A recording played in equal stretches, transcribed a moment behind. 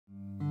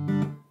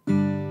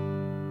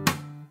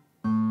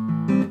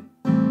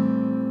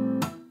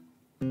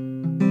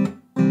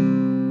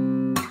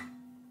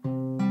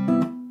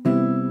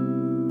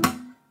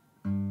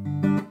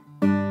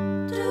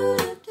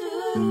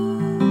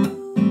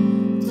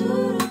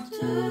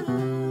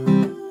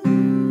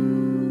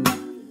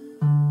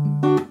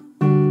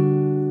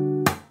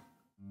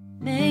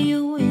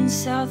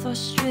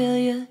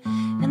Australia,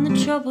 and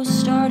the trouble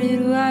started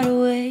right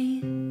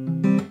away.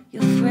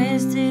 Your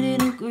friends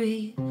didn't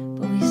agree,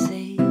 but we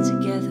stayed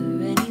together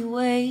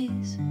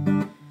anyways.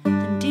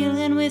 Then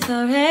dealing with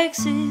our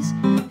exes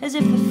as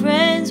if the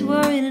friends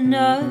weren't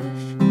enough.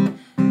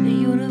 The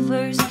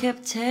universe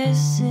kept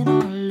testing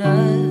our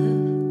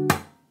love.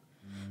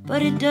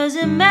 But it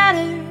doesn't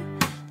matter,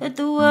 let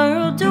the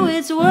world do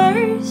its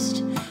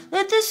worst.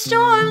 Let the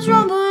storms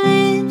rumble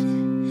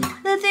in,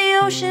 let the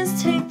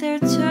oceans take their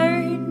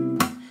turn.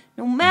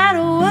 No matter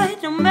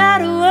what, no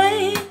matter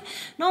what,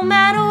 no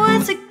matter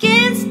what's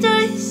against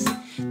us,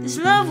 this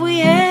love we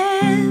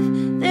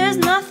have, there's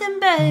nothing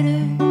better.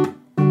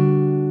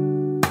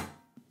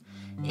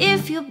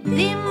 If you'll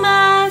be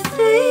my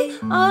three,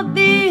 I'll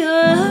be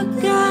your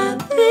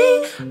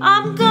agape.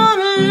 I'm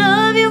gonna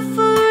love you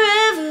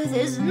forever,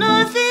 there's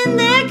nothing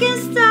that can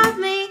stop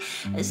me.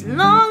 As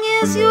long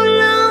as you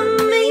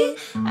love me,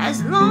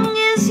 as long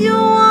as you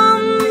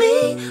want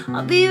me,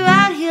 I'll be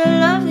right here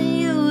loving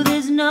you.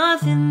 There's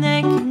nothing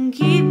that can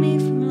keep me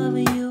from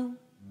loving you.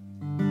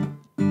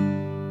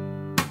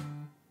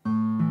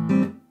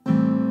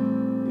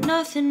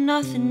 Nothing,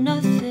 nothing,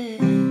 nothing.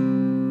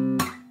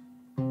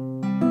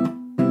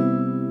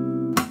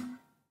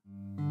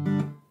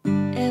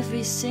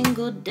 Every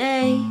single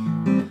day,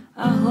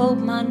 I hope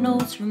my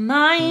notes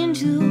remind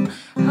you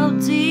how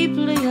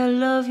deeply I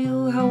love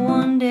you, how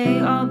one day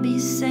I'll be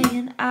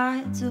saying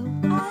I do.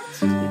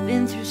 We've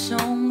been through so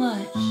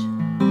much,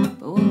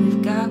 but what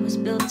we've got was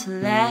built to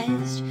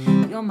last.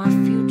 You're my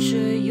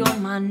future, you're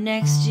my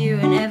next year,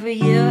 and every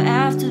year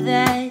after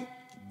that.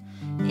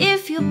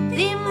 If you'll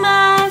be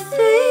my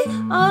three,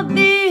 I'll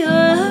be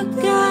your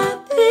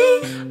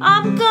agape.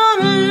 I'm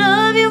gonna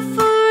love you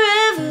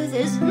forever,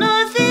 there's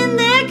nothing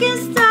that can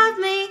stop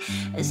me.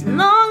 As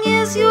long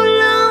as you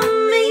love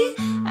me,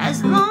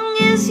 as long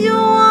as you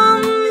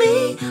want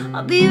me,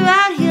 I'll be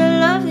right here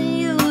loving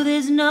you.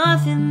 There's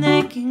nothing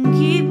that can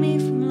keep me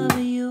from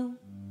loving you.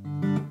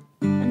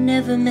 I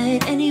never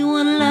met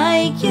anyone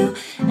like you,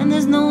 and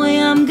there's no way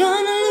I'm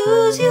gonna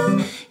lose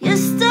you. You're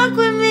stuck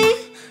with me,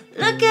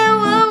 look at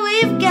what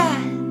we've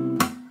got.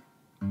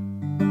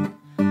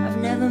 I've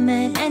never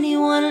met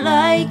anyone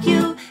like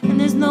you, and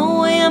there's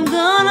no way I'm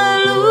gonna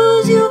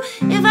lose you.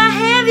 If I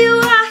have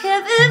you, I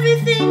have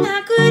everything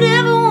I could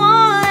ever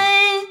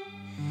want.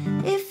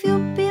 If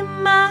you'll be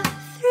my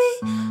three,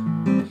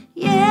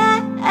 yeah.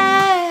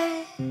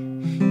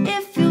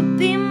 If you'll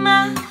be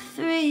my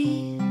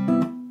three,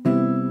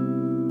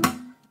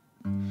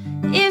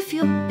 if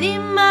you'll be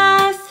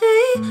my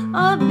three,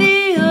 I'll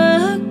be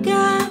your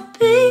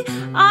agape.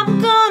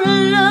 I'm gonna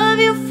love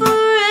you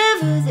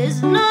forever,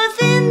 there's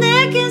nothing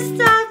that can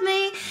stop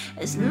me.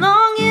 As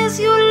long as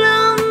you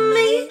love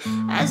me,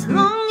 as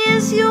long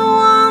as you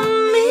want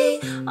me,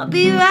 I'll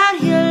be right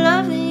here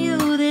loving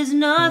you. There's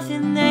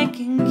nothing that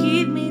can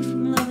keep me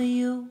from loving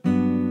you.